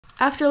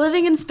After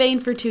living in Spain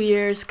for 2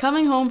 years,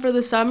 coming home for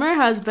the summer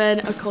has been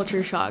a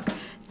culture shock.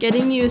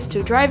 Getting used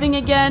to driving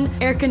again,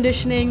 air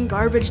conditioning,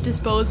 garbage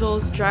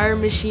disposals, dryer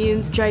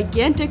machines,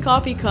 gigantic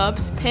coffee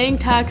cups, paying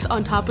tax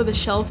on top of the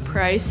shelf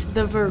price,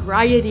 the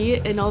variety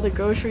in all the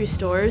grocery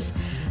stores.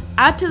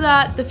 Add to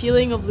that the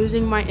feeling of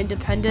losing my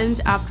independence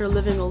after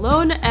living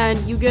alone, and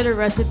you get a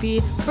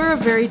recipe for a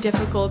very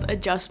difficult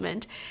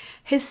adjustment.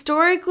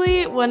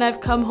 Historically, when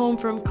I've come home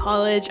from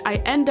college, I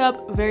end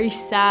up very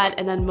sad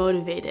and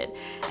unmotivated.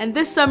 And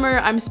this summer,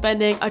 I'm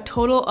spending a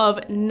total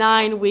of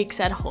 9 weeks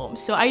at home.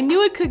 So I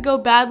knew it could go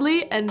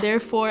badly, and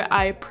therefore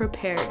I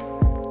prepared.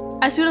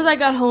 As soon as I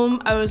got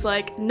home, I was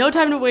like, no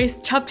time to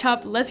waste, chop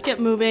chop, let's get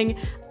moving.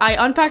 I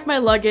unpacked my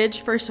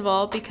luggage, first of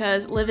all,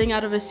 because living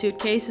out of a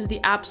suitcase is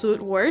the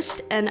absolute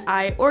worst, and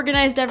I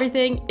organized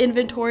everything,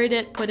 inventoried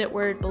it, put it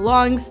where it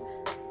belongs.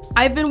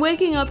 I've been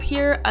waking up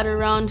here at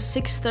around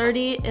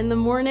 6:30 in the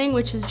morning,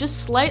 which is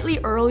just slightly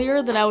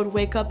earlier than I would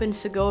wake up in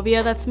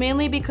Segovia. That's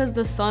mainly because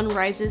the sun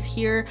rises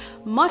here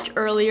much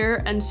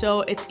earlier, and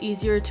so it's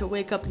easier to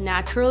wake up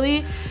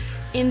naturally.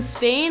 In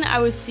Spain, I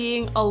was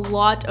seeing a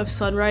lot of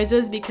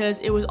sunrises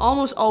because it was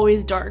almost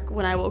always dark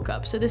when I woke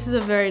up, so this is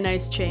a very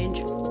nice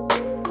change.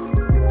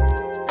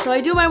 So I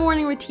do my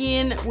morning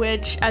routine,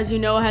 which, as you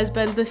know, has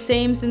been the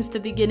same since the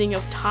beginning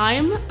of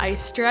time. I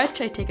stretch,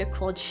 I take a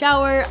cold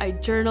shower, I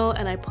journal,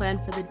 and I plan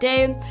for the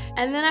day.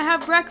 And then I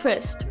have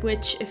breakfast,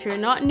 which, if you're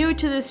not new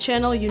to this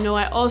channel, you know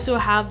I also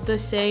have the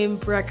same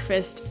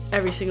breakfast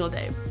every single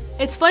day.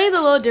 It's funny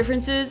the little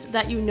differences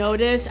that you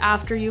notice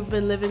after you've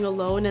been living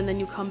alone and then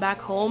you come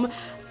back home.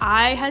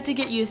 I had to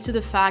get used to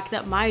the fact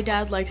that my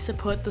dad likes to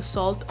put the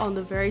salt on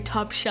the very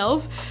top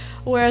shelf,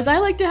 whereas I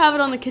like to have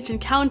it on the kitchen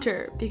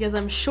counter because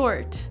I'm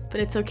short,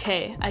 but it's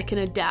okay, I can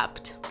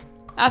adapt.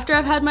 After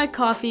I've had my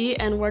coffee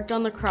and worked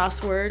on the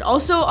crossword,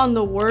 also on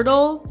the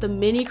Wordle, the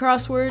mini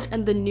crossword,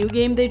 and the new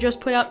game they just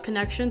put out,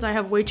 Connections, I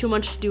have way too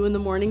much to do in the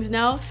mornings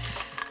now.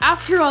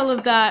 After all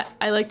of that,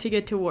 I like to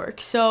get to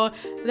work. So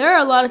there are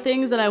a lot of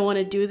things that I want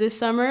to do this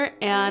summer,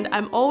 and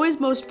I'm always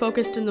most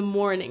focused in the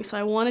morning, so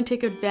I want to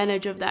take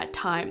advantage of that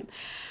time.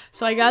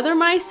 So I gather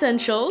my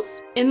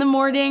essentials. In the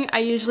morning, I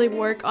usually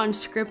work on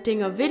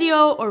scripting a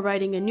video or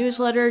writing a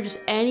newsletter, just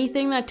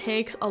anything that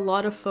takes a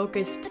lot of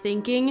focused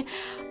thinking.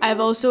 I've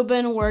also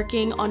been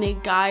working on a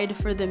guide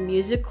for the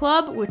music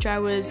club, which I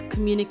was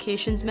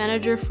communications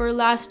manager for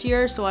last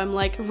year. So I'm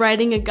like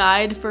writing a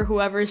guide for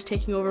whoever's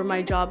taking over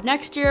my job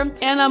next year.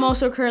 And I'm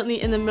also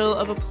currently in the middle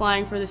of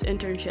applying for this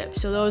internship.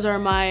 So those are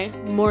my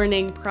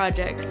morning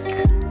projects.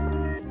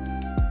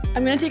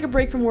 I'm gonna take a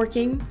break from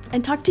working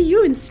and talk to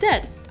you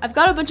instead. I've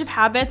got a bunch of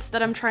habits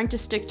that I'm trying to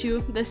stick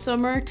to this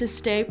summer to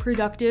stay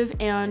productive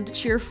and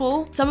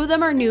cheerful. Some of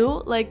them are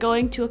new, like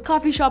going to a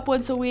coffee shop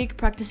once a week,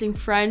 practicing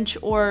French,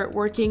 or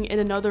working in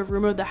another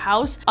room of the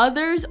house.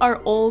 Others are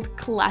old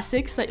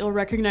classics that you'll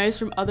recognize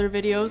from other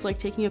videos, like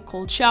taking a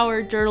cold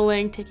shower,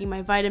 journaling, taking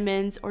my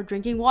vitamins, or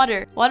drinking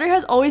water. Water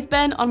has always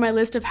been on my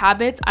list of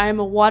habits. I am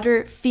a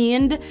water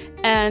fiend,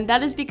 and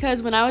that is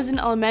because when I was in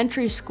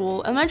elementary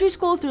school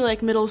through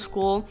like middle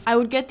school, I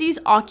would get these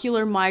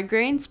ocular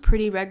migraines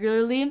pretty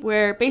regularly,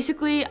 where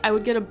basically I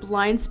would get a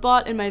blind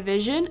spot in my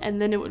vision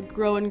and then it would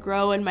grow and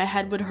grow and my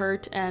head would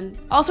hurt and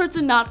all sorts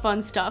of not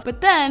fun stuff. But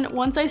then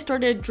once I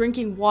started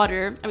drinking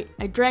water,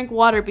 I drank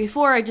water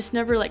before, I just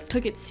never like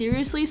took it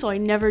seriously, so I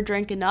never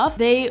drank enough.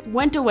 They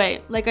went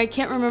away. Like I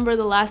can't remember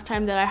the last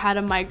time that I had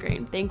a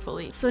migraine,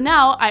 thankfully. So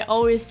now I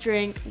always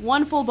drink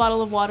 1 full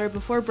bottle of water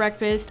before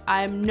breakfast.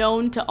 I'm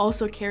known to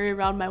also carry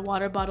around my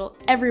water bottle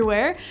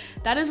everywhere.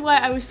 That is why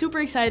I was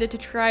super excited to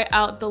try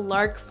out the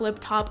Lark flip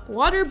top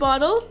water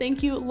bottle.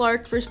 Thank you,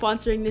 Lark, for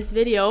sponsoring this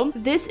video.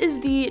 This is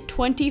the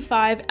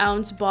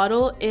 25-ounce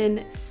bottle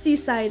in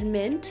Seaside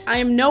Mint. I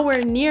am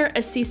nowhere near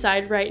a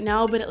seaside right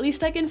now, but at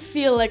least I can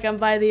feel like I'm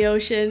by the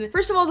ocean.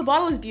 First of all, the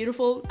bottle is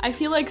beautiful. I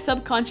feel like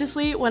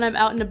subconsciously when I'm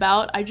out and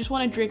about, I just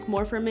want to drink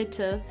more from it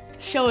to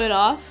show it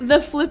off. The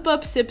flip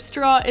up sip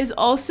straw is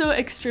also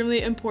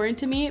extremely important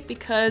to me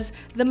because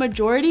the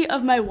majority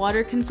of my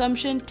water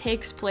consumption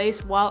takes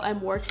place while I'm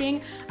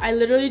working. I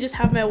literally just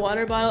have my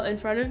water bottle in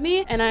front of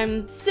me and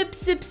I'm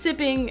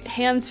sipping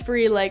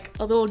hands-free like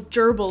a little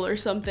gerbil or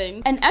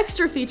something. An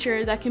extra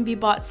feature that can be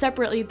bought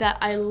separately that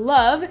I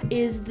love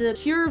is the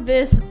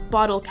Pure-Vis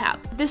bottle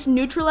cap. This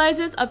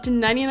neutralizes up to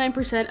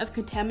 99% of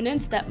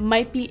contaminants that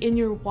might be in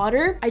your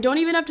water. I don't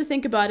even have to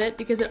think about it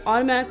because it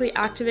automatically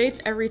activates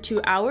every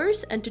 2 hours.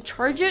 And to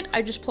charge it,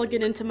 I just plug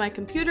it into my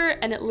computer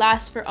and it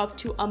lasts for up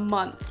to a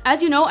month.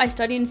 As you know, I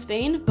study in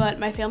Spain, but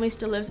my family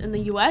still lives in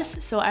the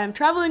US, so I am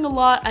traveling a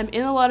lot, I'm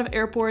in a lot of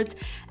airports,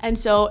 and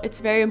so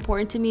it's very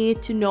important to me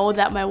to know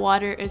that my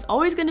water is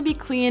always going to be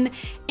clean.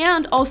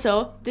 And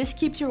also, this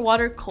keeps your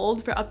water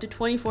cold for up to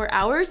 24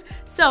 hours,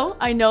 so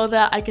I know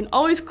that I can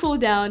always cool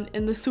down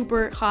in the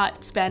super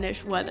hot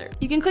Spanish weather.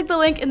 You can click the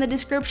link in the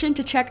description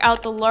to check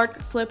out the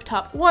Lark flip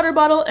top water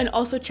bottle and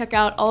also check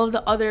out all of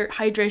the other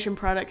hydration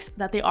products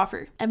that they offer.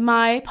 And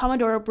my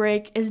Pomodoro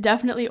break is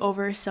definitely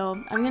over,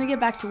 so I'm gonna get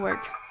back to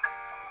work.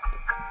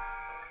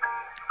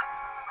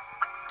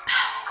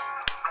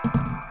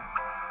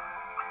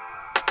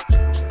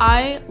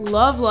 I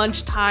love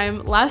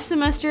lunchtime. Last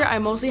semester, I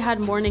mostly had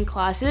morning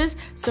classes,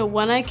 so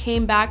when I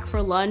came back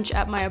for lunch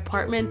at my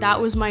apartment,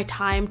 that was my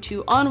time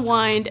to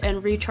unwind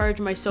and recharge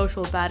my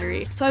social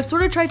battery. So I've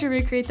sort of tried to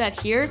recreate that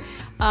here.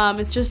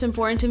 It's just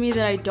important to me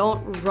that I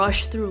don't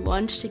rush through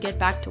lunch to get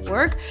back to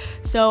work.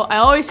 So I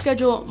always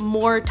schedule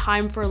more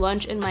time for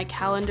lunch in my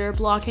calendar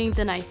blocking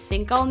than I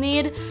think I'll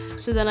need,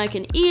 so then I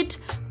can eat.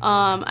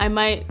 I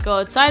might go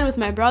outside with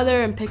my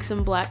brother and pick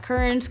some black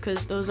currants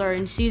because those are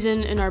in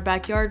season in our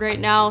backyard right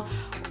now,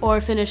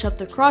 or finish up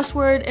the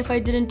crossword if I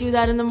didn't do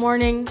that in the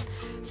morning.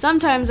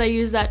 Sometimes I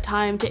use that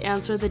time to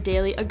answer the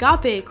daily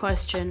agape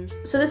question.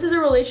 So this is a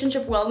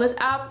relationship wellness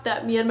app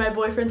that me and my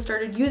boyfriend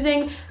started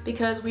using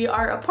because we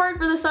are apart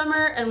for the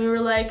summer and we were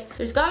like,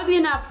 there's gotta be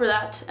an app for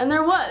that. And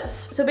there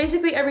was. So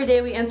basically every day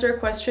we answer a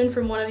question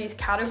from one of these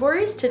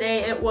categories.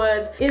 Today it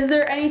was, is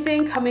there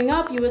anything coming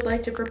up you would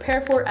like to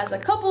prepare for as a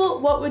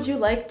couple? What would you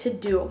like to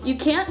do? You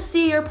can't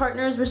see your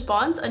partner's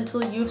response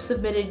until you've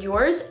submitted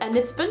yours, and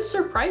it's been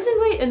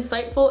surprisingly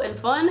insightful and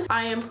fun.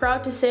 I am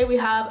proud to say we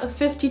have a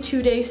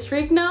 52-day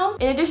streak now.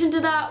 In addition to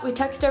that, we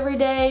text every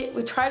day,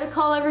 we try to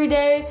call every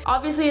day.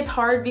 Obviously it's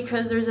hard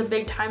because there's a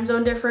big time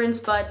zone difference,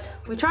 but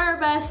we try our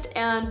best,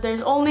 and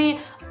there's only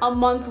a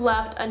month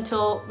left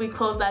until we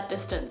close that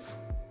distance.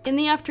 In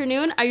the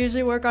afternoon, I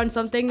usually work on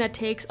something that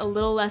takes a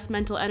little less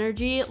mental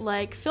energy,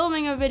 like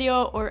filming a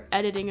video or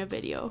editing a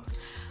video.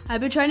 I've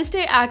been trying to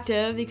stay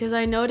active because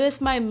I notice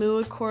my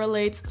mood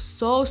correlates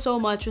so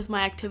much with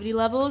my activity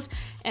levels,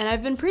 and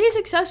I've been pretty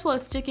successful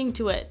at sticking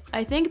to it.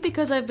 I think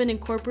because I've been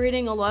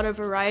incorporating a lot of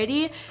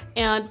variety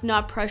and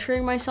not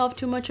pressuring myself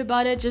too much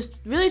about it, just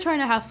really trying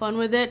to have fun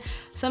with it.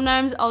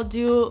 Sometimes I'll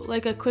do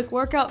like a quick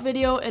workout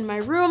video in my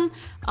room.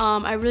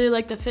 I really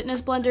like the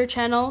Fitness Blender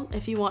channel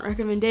if you want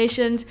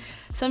recommendations.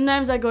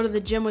 Sometimes I go to the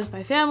gym with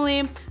my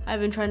family.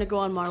 I've been trying to go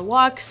on more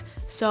walks.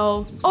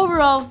 So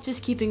overall,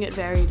 just keeping it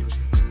varied.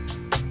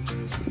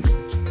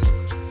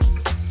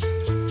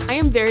 I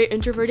am very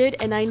introverted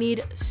and I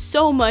need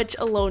so much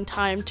alone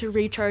time to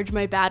recharge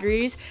my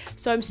batteries,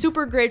 so I'm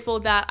super grateful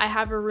that I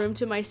have a room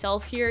to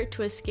myself here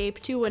to escape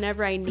to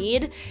whenever I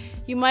need.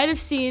 You might have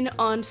seen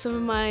on some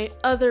of my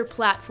other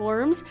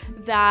platforms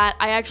that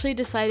I actually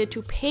decided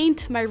to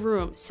paint my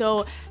room.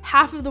 So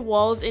half of the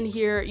walls in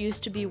here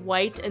used to be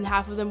white and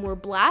half of them were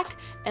black,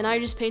 and I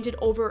just painted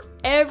over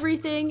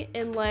everything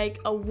in like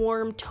a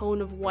warm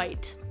tone of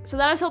white. So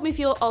that has helped me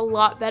feel a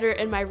lot better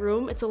in my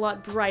room. It's a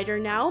lot brighter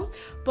now,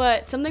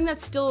 but something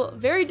that's still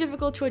very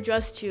difficult to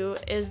adjust to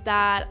is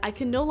that I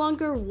can no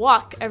longer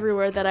walk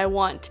everywhere that I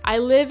want. I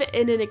live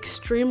in an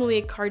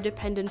extremely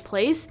car-dependent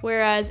place,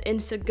 whereas in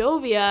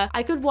Segovia,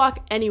 I could walk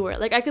anywhere.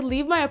 Like I could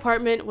leave my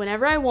apartment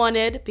whenever I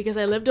wanted because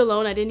I lived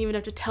alone. I didn't even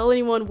have to tell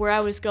anyone where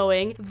I was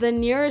going. The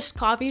nearest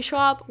coffee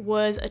shop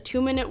was a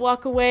 2-minute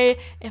walk away.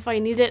 If I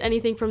needed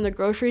anything from the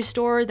grocery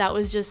store, that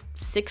was just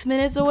 6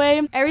 minutes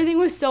away. Everything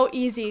was so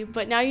easy,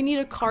 but now you need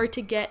a car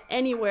to get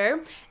anywhere,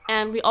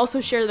 and we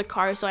also share the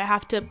car, so I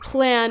have to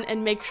plan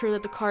and make sure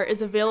that the car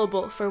is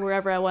available for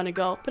wherever I want to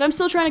go. But I'm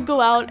still trying to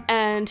go out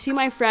and see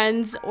my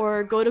friends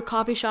or go to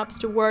coffee shops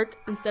to work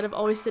instead of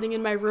always sitting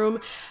in my room.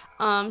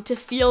 To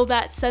feel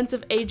that sense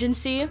of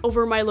agency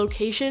over my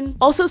location.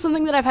 Also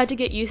something that I've had to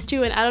get used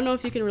to, and I don't know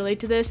if you can relate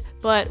to this,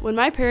 but when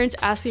my parents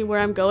ask me where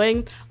I'm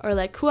going or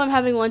like who I'm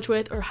having lunch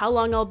with or how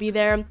long I'll be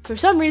there, for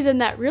some reason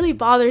that really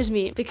bothers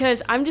me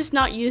because I'm just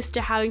not used to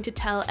having to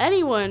tell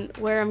anyone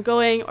where I'm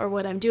going or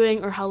what I'm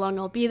doing or how long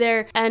I'll be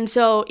there. And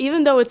so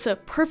even though it's a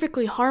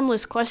perfectly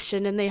harmless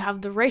question and they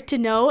have the right to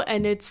know,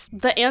 and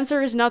the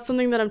answer is not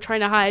something that I'm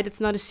trying to hide,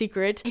 it's not a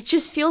secret, it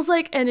just feels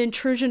like an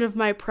intrusion of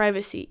my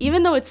privacy,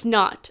 even though it's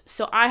not.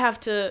 So I have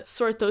to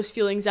sort those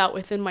feelings out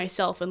within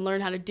myself and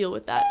learn how to deal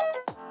with that.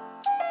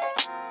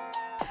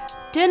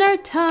 Dinner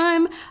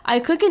time! I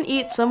cook and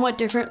eat somewhat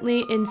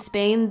differently in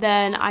Spain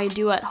than I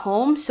do at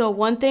home. So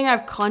one thing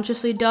I've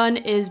consciously done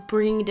is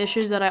bringing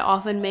dishes that I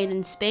often made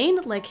in Spain,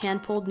 like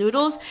hand-pulled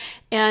noodles,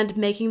 and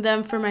making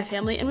them for my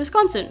family in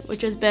Wisconsin,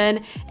 which has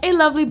been a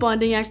lovely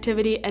bonding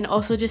activity and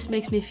also just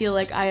makes me feel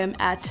like I am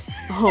at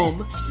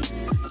home.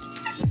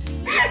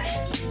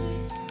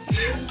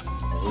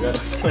 We gotta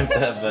put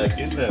that back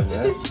in there,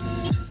 man.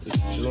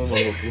 Just chilling on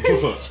the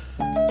floor.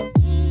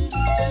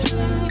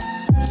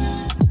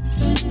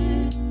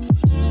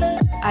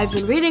 I've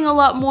been reading a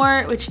lot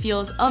more, which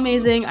feels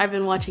amazing. I've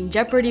been watching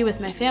Jeopardy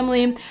with my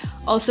family,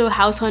 also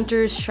House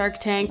Hunters, Shark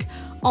Tank,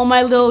 all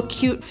my little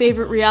cute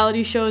favorite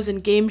reality shows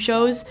and game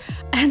shows.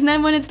 And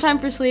then when it's time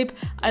for sleep,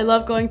 I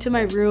love going to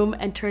my room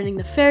and turning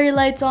the fairy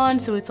lights on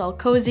so it's all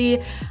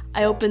cozy.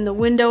 I open the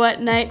window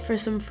at night for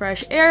some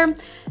fresh air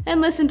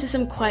and listen to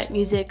some quiet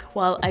music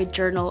while I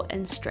journal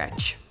and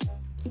stretch.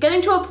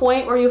 Getting to a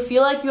point where you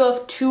feel like you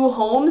have two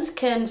homes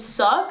can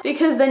suck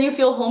because then you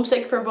feel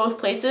homesick for both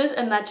places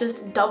and that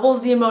just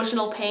doubles the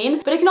emotional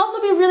pain. But it can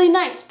also be really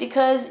nice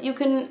because you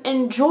can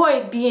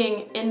enjoy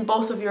being in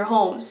both of your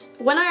homes.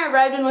 When I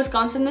arrived in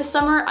Wisconsin this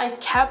summer, I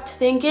kept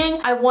thinking,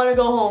 I want to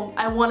go home,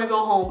 I want to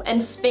go home.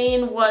 And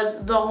Spain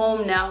was the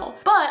home now.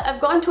 But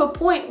I've gotten to a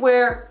point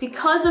where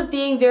because of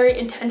being very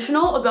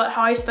intentional about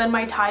how I spend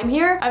my time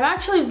here, I'm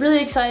actually really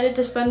excited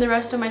to spend the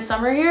rest of my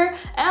summer here.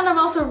 And I'm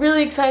also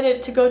really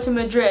excited to go to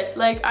Madrid.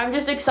 Like, I'm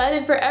just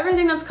excited for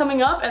everything that's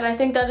coming up, and I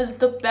think that is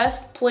the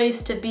best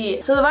place to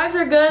be. So the vibes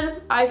are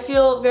good. I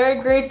feel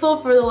very grateful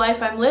for the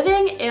life I'm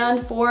living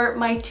and for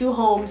my two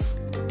homes.